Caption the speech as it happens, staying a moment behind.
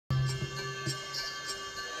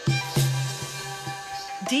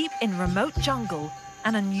Deep in remote jungle,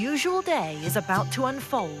 an unusual day is about to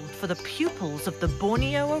unfold for the pupils of the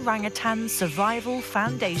Borneo Orangutan Survival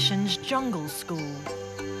Foundation's Jungle School.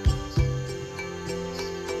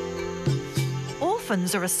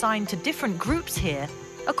 Orphans are assigned to different groups here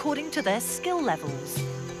according to their skill levels,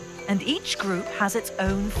 and each group has its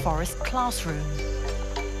own forest classroom.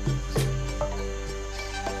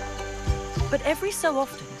 But every so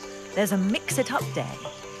often, there's a mix-it-up day,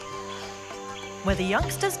 where the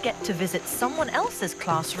youngsters get to visit someone else's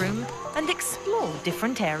classroom and explore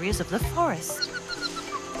different areas of the forest.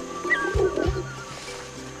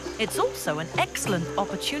 It's also an excellent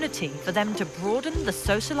opportunity for them to broaden the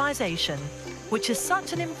socialization, which is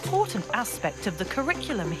such an important aspect of the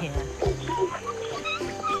curriculum here.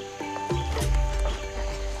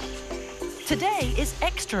 Today is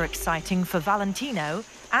extra exciting for Valentino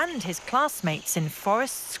and his classmates in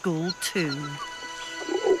Forest School 2.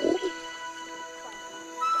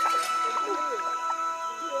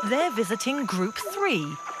 They're visiting Group 3,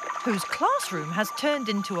 whose classroom has turned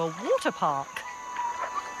into a water park.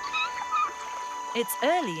 It's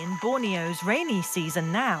early in Borneo's rainy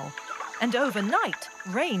season now, and overnight,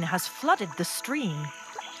 rain has flooded the stream.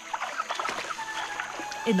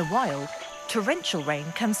 In the wild, torrential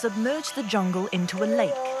rain can submerge the jungle into a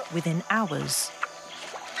lake within hours.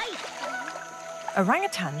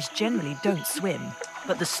 Orangutans generally don't swim,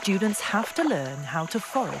 but the students have to learn how to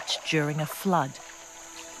forage during a flood.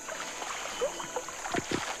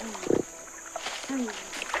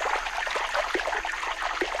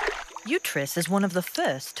 Utris is one of the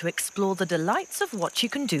first to explore the delights of what you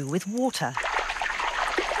can do with water.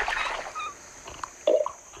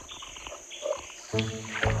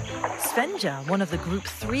 Svenja, one of the Group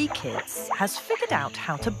 3 kids, has figured out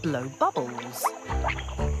how to blow bubbles.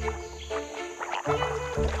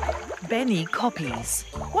 Benny copies,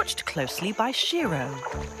 watched closely by Shiro.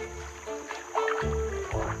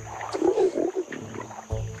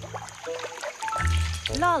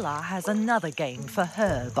 Lala has another game for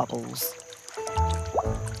her bubbles.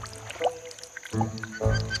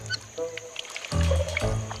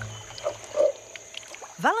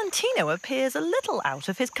 Valentino appears a little out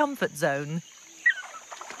of his comfort zone,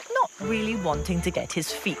 not really wanting to get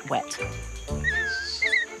his feet wet.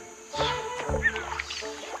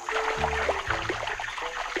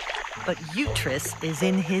 But Utris is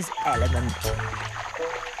in his element.